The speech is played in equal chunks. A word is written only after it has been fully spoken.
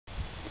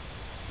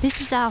This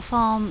is our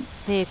farm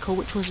vehicle,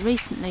 which was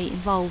recently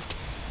involved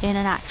in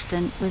an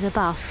accident with a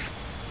bus.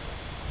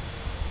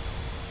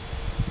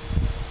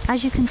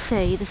 As you can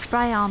see, the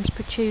spray arms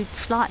protrude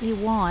slightly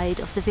wide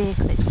of the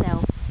vehicle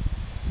itself,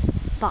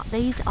 but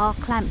these are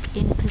clamped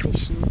in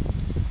position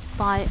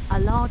by a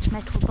large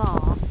metal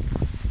bar.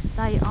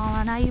 They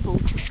are unable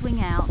to swing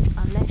out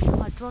unless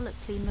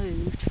hydraulically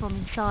moved from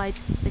inside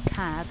the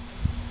cab.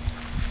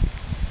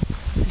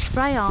 The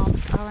spray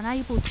arms are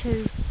unable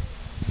to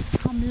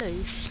come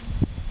loose.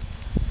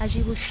 As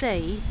you will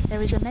see,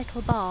 there is a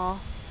metal bar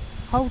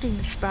holding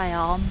the spray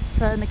arm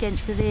firm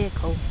against the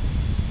vehicle.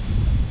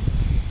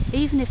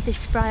 Even if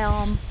this spray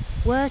arm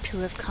were to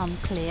have come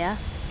clear,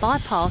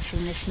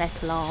 bypassing this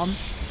metal arm,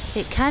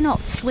 it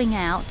cannot swing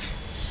out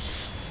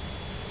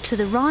to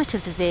the right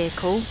of the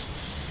vehicle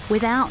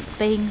without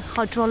being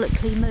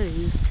hydraulically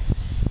moved.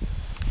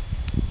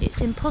 It's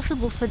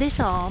impossible for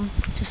this arm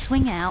to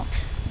swing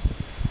out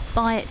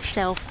by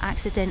itself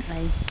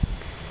accidentally.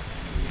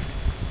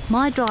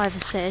 My driver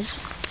says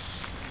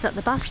that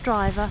the bus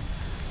driver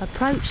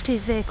approached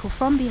his vehicle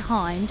from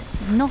behind,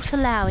 not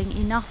allowing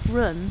enough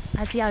room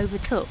as he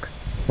overtook.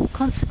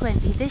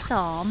 Consequently, this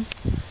arm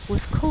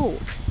was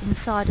caught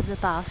inside of the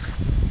bus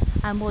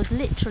and was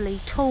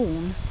literally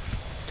torn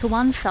to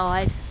one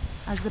side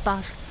as the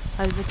bus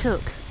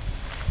overtook.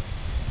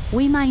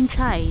 We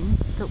maintain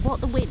that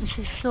what the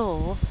witnesses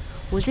saw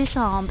was this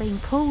arm being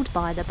pulled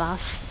by the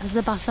bus as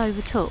the bus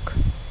overtook,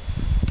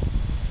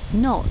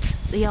 not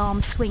the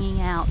arm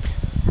swinging out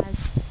as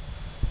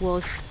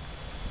was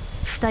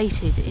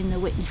stated in the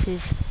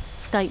witnesses'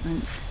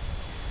 statements.